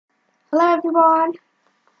Hello everyone,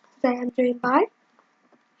 today I'm joined by...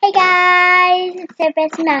 Hey guys, it's Sophie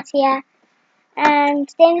Mania, and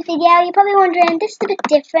today in this video you're probably wondering, this is a bit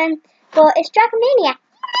different, but it's Dragon Mania.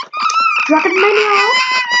 Dragon Mania!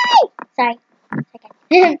 Sorry,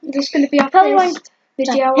 okay. This is going to be our Probably first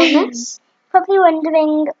video on this. Probably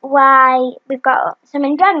wondering why we've got so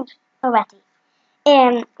many dragons already.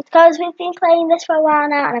 It's because we've been playing this for a while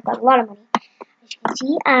now, and I've got a lot of money, as you can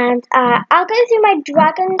see, and I'll go through my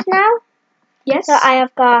dragons now. Yes. So I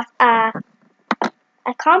have got, I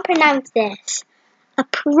can't pronounce this, a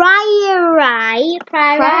Priory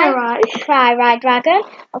dragon.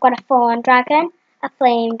 I've got a Thorn dragon, a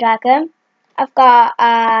Flame dragon. I've got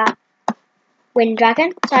a Wind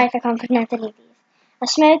dragon. Sorry if I can't pronounce any of these. A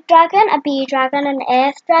Smoke dragon, a Bee dragon, an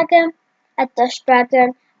Earth dragon, a Dust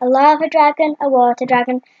dragon, a Lava dragon, a Water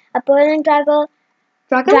dragon, a Boiling dragon,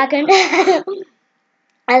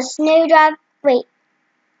 a Snow dragon. Wait,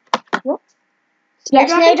 what?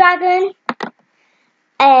 Snow dragon.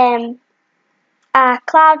 A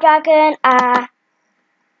Cloud dragon, a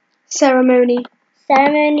Ceremony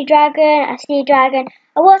dragon, a Sea dragon,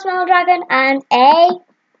 a Watermelon dragon, and a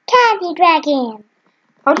Candy dragon.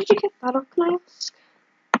 How did you get that up, can I ask?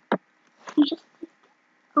 You just...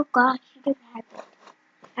 Oh gosh, you didn't have it.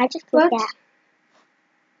 I just clicked that.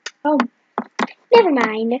 Oh. Never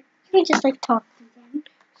mind. You can just talk to them.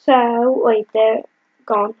 So, wait, they're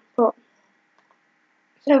gone. But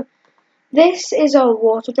so, this is a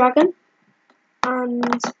Water dragon.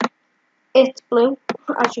 And it's blue,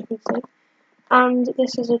 as you can see. And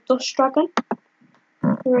this is a Dust dragon.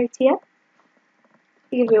 Right here.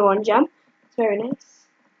 Give me 1 gem. It's very nice.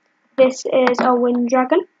 This is a Wind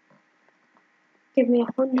dragon. Give me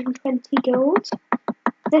 120 gold.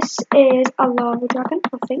 This is a Lava dragon,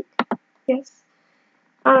 I think. Yes.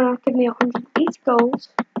 Give me 180 gold.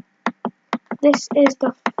 This is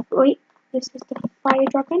the Fire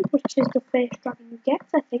dragon, which is the first dragon you get,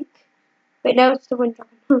 I think. Wait, no, it's the Wind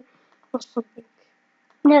dragon. Or something.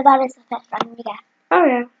 No, that is the first dragon you get. Oh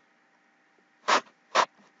yeah.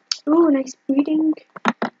 Ooh, nice breeding.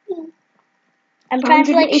 I'm trying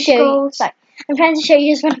to show you. Sorry, I'm trying to show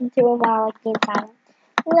you just running through them while being silent.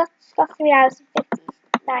 Let's go 3 hours and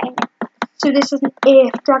 59. So this is an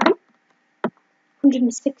Earth dragon.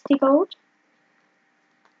 160 gold.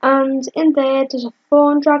 And in there's a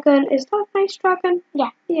Thorn dragon. Is that an Ice dragon?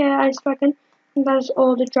 Yeah. Yeah, Ice dragon. And that is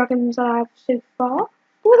all the dragons I have so far.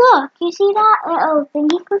 Oh look, you see that little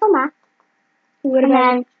thingy? Click on that. What and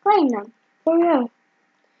about then claim them. Oh yeah.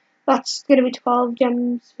 That's gonna be 12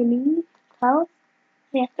 gems for me. 12?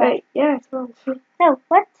 Yeah, 12. Yeah, 12. No,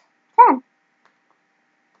 what? 10.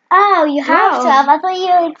 Oh, you have 12. I thought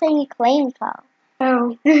you were saying you claimed 12.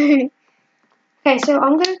 Oh. Okay, so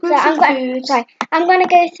I'm gonna go I'm gonna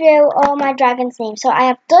go through all my dragons' names. So I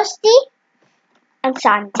have Dusty and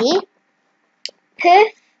Sandy,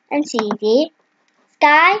 Poof and Seedy,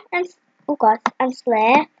 Sky and and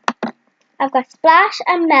Slayer. I've got Splash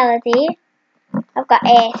and Melody. I've got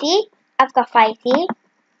Earthy. I've got Fighty.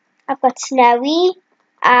 I've got Snowy,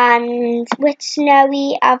 and with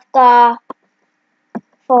Snowy I've got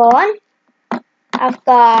Fawn. I've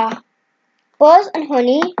got Buzz and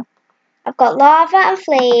Honey. I've got Lava and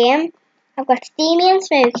Flame. I've got Steamy and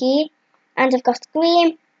Smoky. And I've got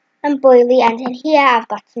Scream and Boily. And in here I've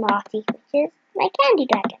got Smarty, which is my Candy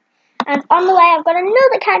Dragon. And on the way I've got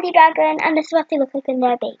another Candy Dragon. And this is what they look like in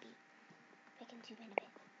their baby.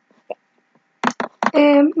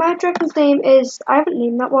 My dragon's name is, I haven't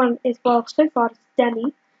named that one, so far it's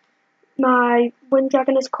Demi. My Wind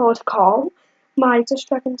dragon is called Carl. My Dust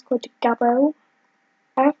dragon is called Gabbo.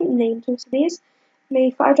 I haven't named most of these. My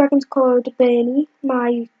Fire dragon's called Bernie.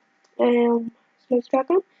 My Smoke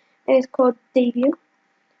dragon is called Debut.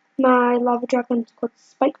 My Lava dragon's called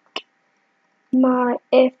Spike. My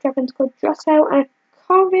Earth dragon's called Dresso. I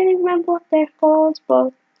can't really remember what they're called,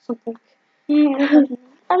 but something. And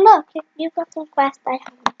look, you've got some quests I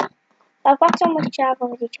haven't. I've got some which I've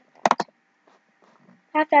already checked out.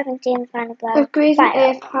 Half Dragon Team Final Blow. Upgrade an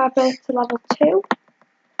Earth Harbour to level 2.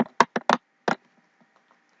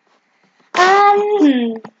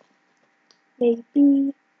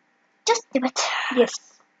 Maybe. Just do it. Yes.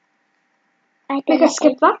 I think I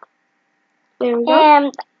skip that. There we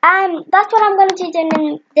go. That's what I'm going to do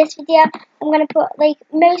in this video. I'm going to put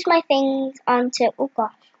most of my things onto,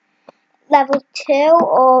 level 2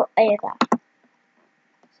 or over.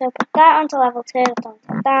 So put that onto level 2, it's on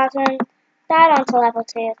 10,000. That onto level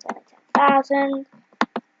 2, it's on 10,000.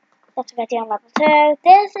 That's already on level 2.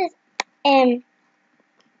 This is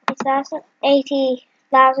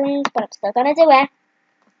 80,000, but I'm still going to do it.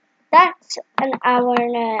 That's an hour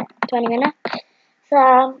and 20 minutes.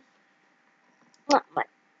 So That might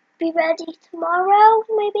be ready tomorrow,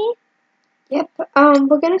 maybe. Yep.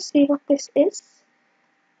 We're gonna see what this is.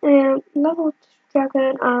 Level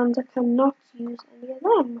dragon, and I cannot use any of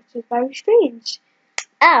them, which is very strange.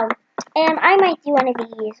 Oh, I might do one of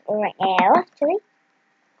these right now, actually.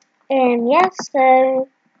 Yes, so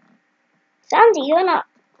Sandy, you're not.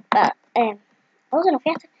 I was gonna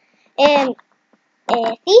forget.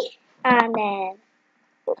 Thief, and then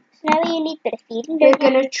Snowy, you need a bit of feeding. We're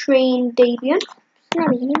gonna train Davian.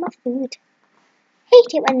 Snowy, you need more food.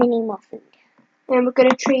 Hate it when they need more food. And we're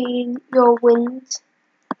gonna train your wind.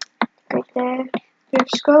 Right there. Do we have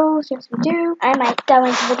skulls? Yes, we do. I might go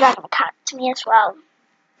into the Dragon Academy as well.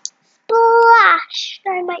 Splash!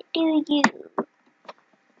 I might do you.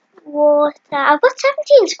 Water. I've got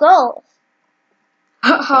 17 scrolls.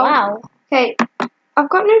 Wow. Okay, I've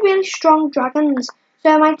got no really strong dragons, so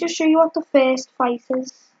I might just show you what the first fight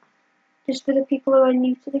is. Just for the people who are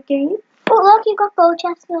new to the game. Oh, look, you've got gold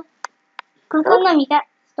chests here. Click on them, you get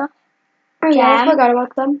stuff. Oh yeah, I forgot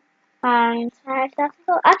about them. And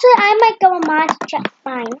actually, I might go on mine to check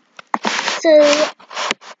mine. So,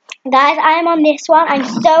 guys, I'm on this one. I'm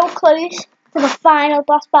so close to the final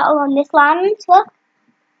boss battle on this land. Look.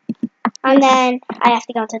 And then I have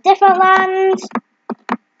to go to different lands.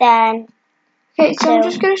 Then. Okay, so I'm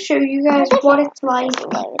just going to show you guys what it's like. It's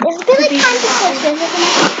a bit like Candy Crush, isn't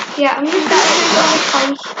it? Yeah, I'm just going to show you what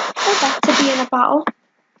it's like to be in a battle.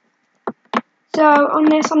 So on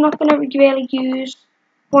this, I'm not going to really use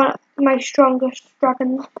one of my strongest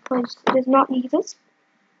dragons because it is not needed.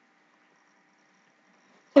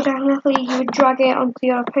 So definitely you would drag it onto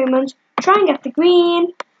your opponent, try and get the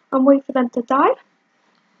green, and wait for them to die.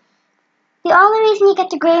 The only reason you get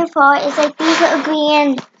the green for is like these little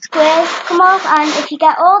green squares come off, and if you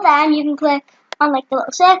get all them, you can click on like the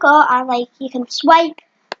little circle and like you can swipe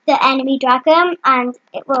the enemy dragon and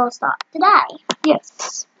it will start to die.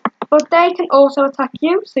 Yes. But they can also attack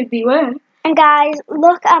you, so beware. And guys,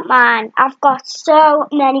 look at mine. I've got so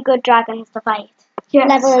many good dragons to fight. Yes.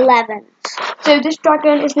 Level 11. So this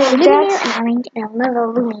dragon is named Dead.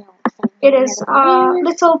 It is a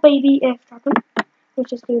little baby earth dragon,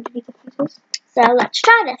 which is going to be defeated. So let's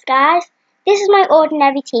try this, guys. This is my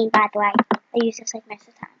ordinary team, by the way. I use this like most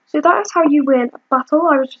of the time. So that is how you win a battle.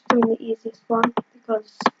 I was just doing the easiest one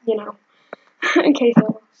because, you know, in case I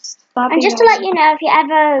lost. And just to let you know, if you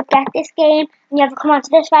ever get this game and you ever come onto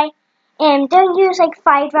this way, don't use like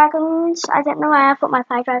fire dragons. I don't know why I put my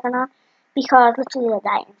fire dragon on because literally they'll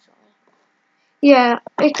die instantly. Yeah,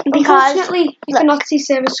 unfortunately you cannot see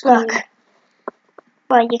Sarah's screen.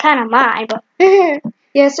 Well, you can on mine, but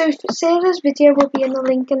yeah. So Sarah's video will be in the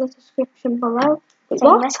link in the description below. Wait,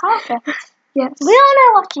 what? Yes. We all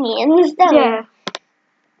know what you mean, don't we? Yeah.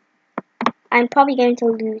 I'm probably going to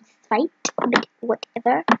lose this fight, but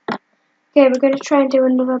whatever. Okay, we're going to try and do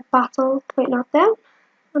another battle. Wait, not them.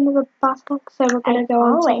 Another battle. So we're going to go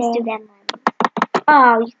on to always do them.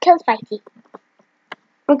 Oh, you killed Fighty.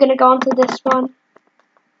 We're going to go on to this one.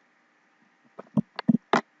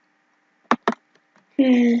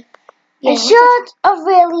 Yeah. I should have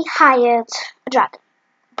really hired a dragon,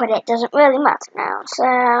 but it doesn't really matter now,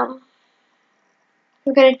 so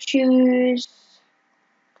we're going to choose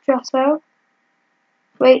Drosso.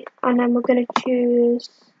 Wait, and then we're going to choose...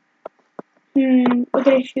 we're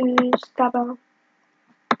going to choose Gabbo.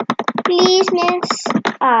 Please, miss.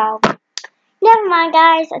 Oh. Never mind,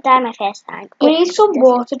 guys. I died my first time. We need some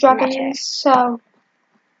water dragons, so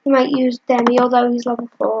we might use Demi, although he's level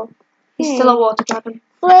 4. He's still a water dragon.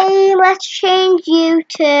 Flame, let's change you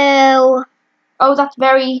to... Oh, that's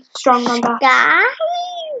very strong on that. Sky.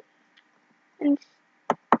 And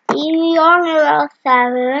you're on level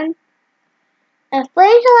 7. And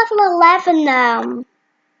Flame's level 11 now.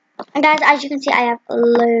 And guys, as you can see, I have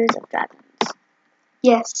loads of dragons.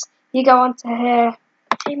 Yes. You go on to her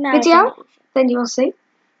video, then you will see.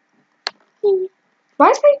 Why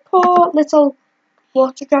is my poor little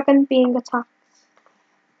water dragon being attacked?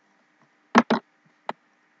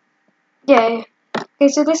 Yeah. Okay,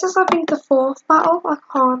 so this is, I think, the 4th battle. I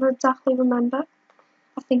can't exactly remember.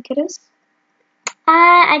 I think it is.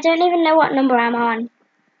 I don't even know what number I'm on.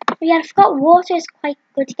 Yeah, I forgot water is quite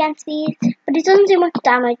good against these, but it doesn't do much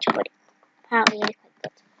damage, but apparently it's quite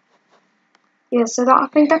good. Yeah, so that I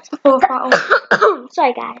think that's the 4th battle.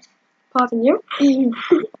 Sorry, guys. Pardon you.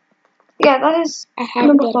 Yeah, that is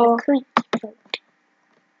number 4.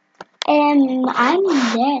 I'm there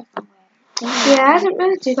somewhere. Yeah, I didn't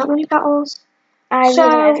really do that many battles. I do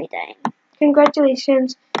them every day.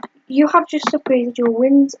 Congratulations. You have just upgraded your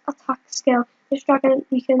wind attack skill. This dragon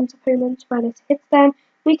weakens opponents when it hits them.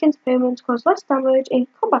 Weakens opponents cause less damage in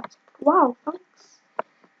combat. Wow, thanks.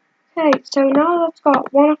 Okay, so now that's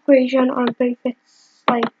got one equation on both its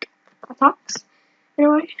like attacks in a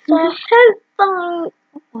way. So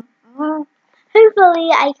hopefully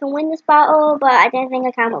I can win this battle, but I don't think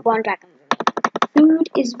I can with one dragon. Food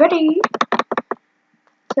is ready.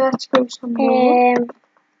 So let's go some more.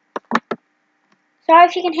 Sorry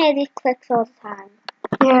if you can hear these clicks all the time.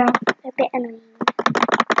 Yeah. They're a bit annoying.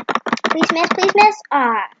 Please miss, please miss.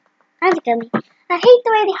 Ah, trying to kill me. I hate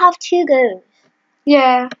the way they have two goes.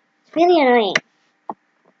 Yeah. It's really annoying.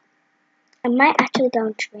 I might actually go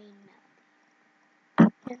and train now. I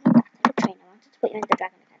don't know that type of train. I wanted to put you in the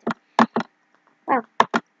Dragon Academy. Well,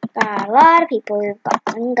 got a lot of people who've got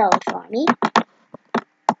some gold for me.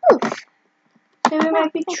 Oof. So we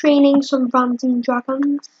might be training some random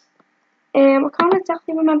dragons. I can't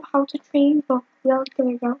exactly remember how to train, but we'll give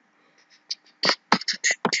it a go.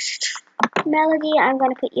 Melody, I'm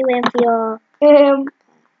going to put you in for your...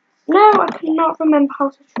 No, I cannot remember how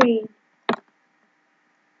to train.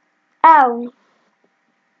 Oh.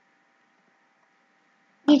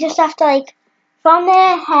 You just have to, like, from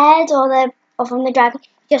their head or from the dragon,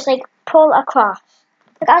 just, like, pull across.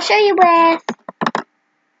 Like, I'll show you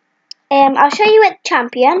with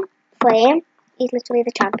Champion, Flame. He's literally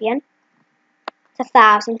the champion. It's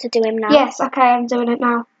 1,000 to do him now. Yes, okay, I'm doing it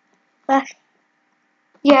now. Look.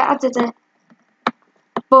 Yeah, I did it.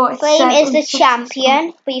 But Flame is the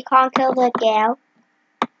champion, but you can't kill the girl.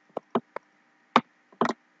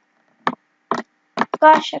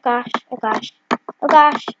 Gosh, oh gosh, oh gosh, oh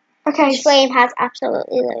gosh. Okay. Flame has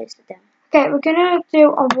absolutely loads to do. Okay, we're gonna do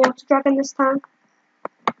a water dragon this time.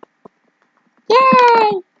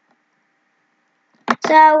 Yay!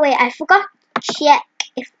 So, wait, I forgot to check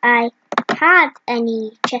if I had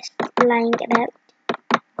any chests lying about.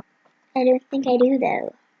 I don't think I do,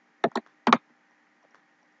 though.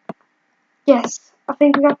 Yes, I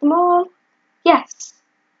think we got them all. Yes,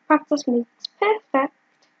 practice makes perfect.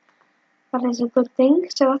 That is a good thing.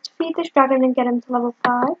 So let's feed this dragon and get him to level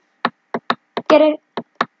 5. Get it?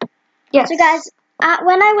 Yes. So, guys,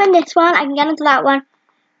 when I win this one, I can get into that one.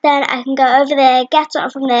 Then I can go over there, get something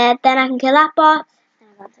from there. Then I can kill that boss. Then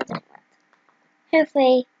I want to do it.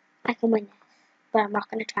 Hopefully, I can win this. But I'm not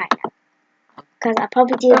going to try it now. Because I'll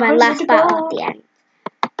probably do my last battle at the end.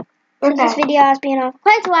 Since this video has been on for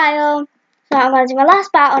quite a while. So I'm going to do my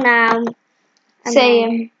last battle now.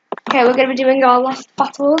 Same. Okay, we're going to be doing our last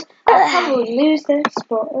battles. I'll probably lose this,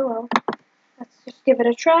 but oh well. Let's just give it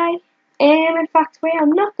a try. In fact, we are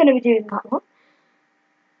not going to be doing that one.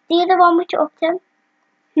 The other one which you're up to?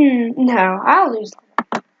 No, I'll lose that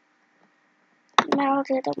one. No, I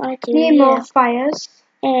don't want to do Need more fires.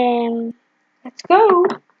 Let's go.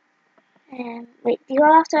 Wait, do you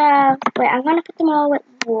all have to have... Wait, I'm going to put them all with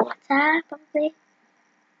water, probably.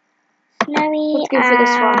 Snowy. Let's go for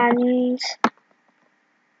this one.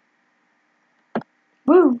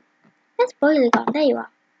 Woo. Where's Boiler gone? There you are.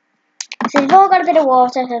 So they've all got a bit of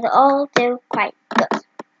water, so they all do quite good.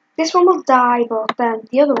 This one will die, but then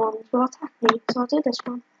the other ones will attack me, so I'll do this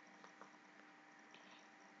one.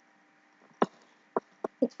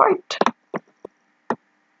 Let's fight.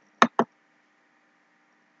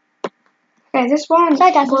 Okay, this one.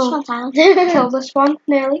 Sorry guys, this one's out. Kill this one,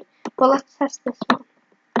 nearly. But let's test this one.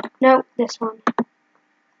 No, this one.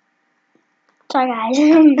 Sorry guys.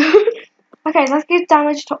 Okay, that gives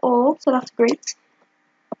damage to all, so that's great.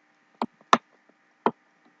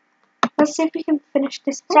 Let's see if we can finish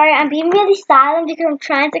this one. Sorry, I'm being really silent because I'm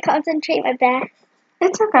trying to concentrate my best.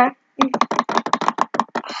 It's okay. Damn it,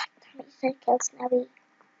 you said kill Snowy.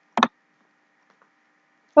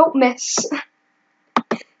 Oh, miss.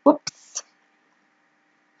 Whoops.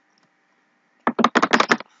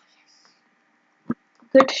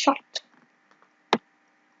 Good shot.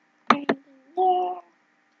 Yeah.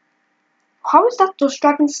 How is that dust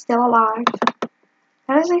dragon still alive?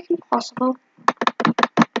 That is like impossible.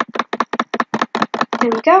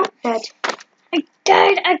 Here we go. Dead. I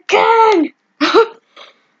died again!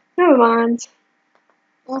 Never mind.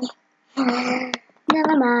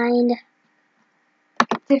 Never mind.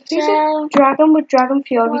 Defeat a dragon with Dragon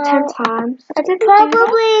Fury 10 times. I didn't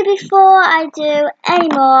probably before I do any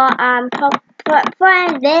more, before I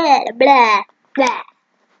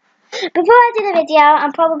do the video,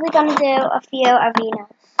 I'm probably going to do a few arenas.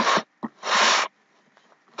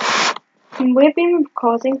 We've been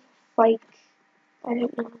recording for like, I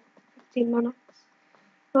don't know, 15 minutes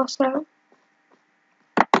or so.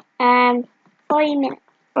 40 minutes.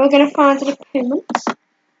 We're going to find an opponent.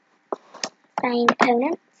 Find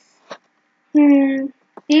opponents.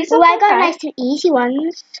 These are I got nice and easy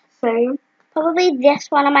ones. So, probably this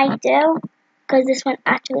one I might do, because this one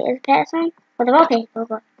actually is a person. Well, they're all people,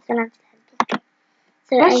 but it's an answer.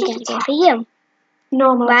 So Let's I'm just going to go attack. for you.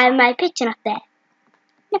 Normal. Why am I picture not there?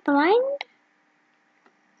 Never mind.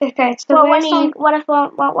 Okay, it's the What worst one.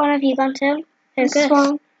 what one have you gone to? This Focus.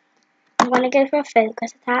 one. I'm going to go for a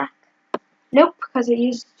focus attack. Nope, because it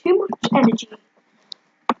uses too much energy.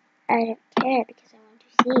 I don't care because I want to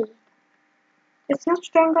see. It's not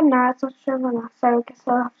stronger now, it's not stronger now. So I guess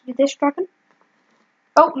I'll have to do this dragon.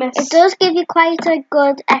 Oh, miss. It does give you quite a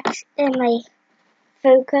good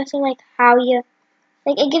focus on how you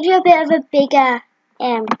it gives you a bit of a bigger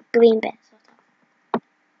green bit sort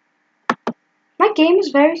of. My game is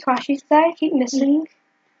very crashy today. I keep missing.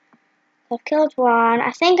 I've killed one.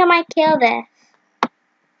 I think I might kill this.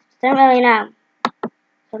 Don't really know.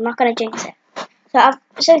 So I'm not gonna jinx it.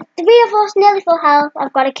 So 3 of us nearly full health.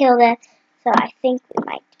 I've got to kill this. So I think we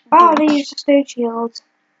might. Oh, they use the stone shields.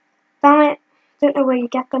 Damn it! Don't know where you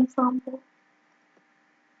get them from. But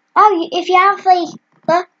Oh, if you have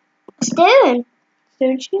look, stone.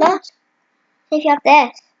 stone shields. Look. If you have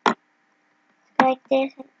this, like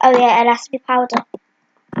this. Oh yeah, it has to be powered up.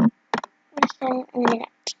 In a minute.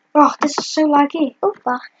 Oh, this is so laggy. Oh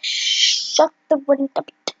gosh, shut the window.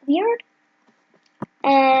 Weird.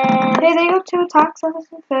 Hey, they got 2 attacks. That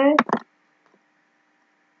isn't fair.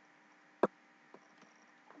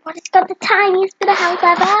 But it's got the tiniest bit of health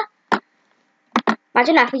ever.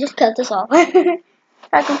 Imagine if we just killed us all.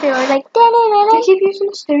 I can feel like They keep using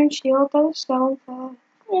the stone shield. That is so unfair.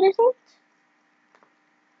 it isn't.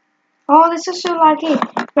 Oh, this is so laggy.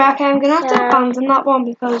 Right, okay, I'm gonna have to So- abandon that one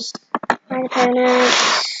because My opponent.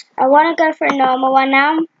 I want to go for a normal one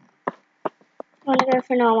now. I want to go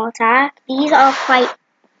for a normal attack. These are quite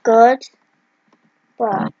good,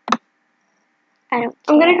 but I don't.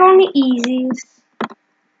 I'm gonna care. go on the easies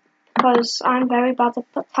because I'm very bad at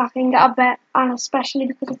attacking. I bet, and especially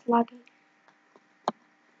because it's laggy.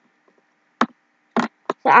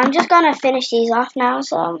 So I'm just gonna finish these off now,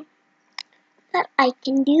 so that I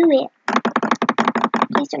can do it.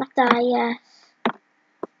 Please do not die. Yes.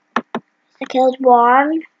 I killed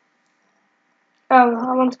one. Oh,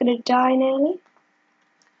 that one's gonna die nearly.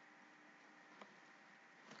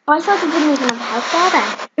 Oh, I thought we didn't even have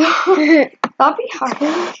health there then. That'd be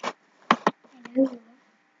hacking.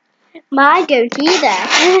 My don't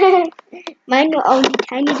either. Mine were only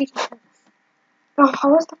tiny little. Oh,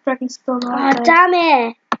 how is the dragon still Oh alive? damn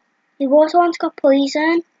it! The water one's got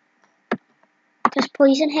poison. Because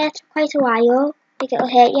poison hurts for quite a while. Like it'll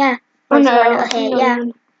hurt ya. Oh no, It'll hurt ya.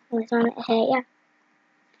 no. Poison it'll hurt ya.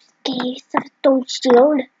 Geez, don't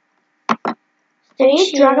shield. They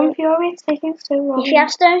need Dragon Fury, it's taking so long. If you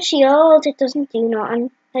have stone shield, it doesn't do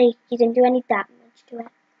nothing. Like, you don't do any damage to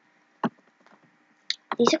it.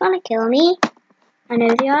 These are gonna kill me. I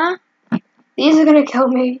know they are. These are gonna kill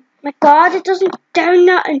me. My god, it doesn't do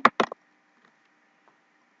nothing.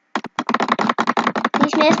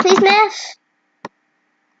 Please miss, please miss.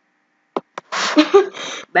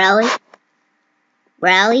 Really?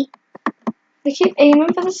 Really? They keep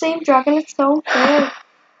aiming for the same dragon, it's so unfair.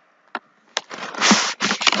 That's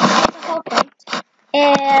the whole point.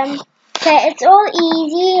 Okay, it's all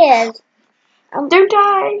easy. Don't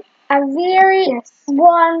die! I really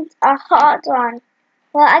want a hard one.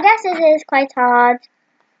 Well, I guess it is quite hard.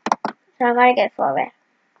 So I'm gonna go for it.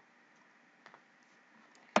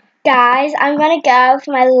 Guys, I'm gonna go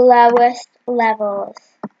for my lowest levels.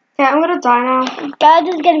 Okay, I'm gonna die now. God,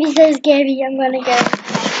 this is gonna be so scary. I'm gonna go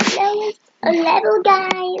for my lowest level,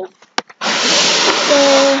 guys.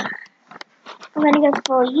 So, I'm gonna go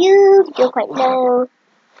for you. You're quite low.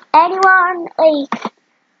 Anyone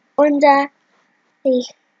under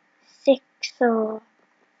 6 or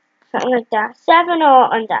something like that. 7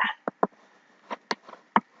 or under.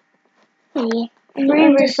 Me. You're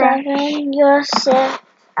under 7. You're 6.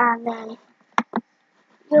 And then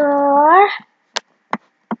you're.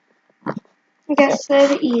 I guess they're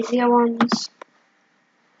the easier ones.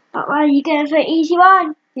 Oh, well, you going for an easy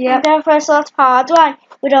one? Yeah. I'm going for a sort of hard one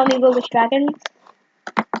with only rubbish dragons.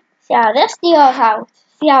 See how this deals out.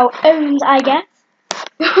 See how owned I get.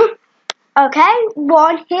 Okay,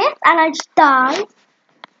 1 hit and I just died.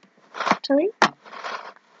 Actually,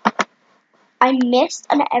 I missed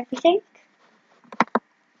and everything.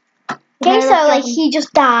 Okay, so he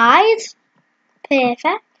just died.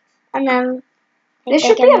 Perfect. And then This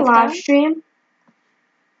should be a live stream.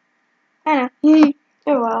 I know.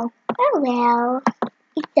 Oh well. Oh well,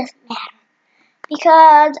 it doesn't matter.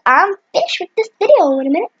 Because I'm finished with this video in a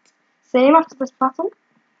minute. Same after this battle.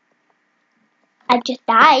 I just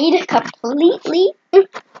died completely. So,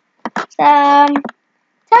 tell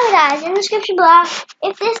me guys in the description below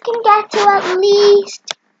if this can get to at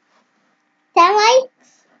least 10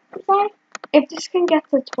 likes. I'm sorry. If this can get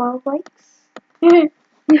to 12 likes.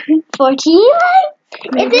 14 likes.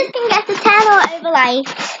 If this can get to 10 or over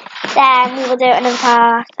likes, then we will do another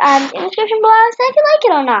part. And in the description below, say if you like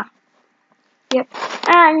it or not. Yep.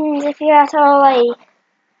 And if you're at all like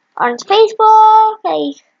on Facebook,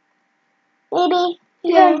 like maybe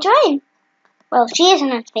you can join. Well, she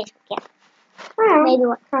isn't on Facebook yet. Maybe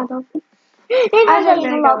what? Kind of. Maybe I don't you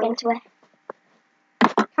can know, log guys. into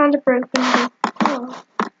it. Kind of broken. But, oh.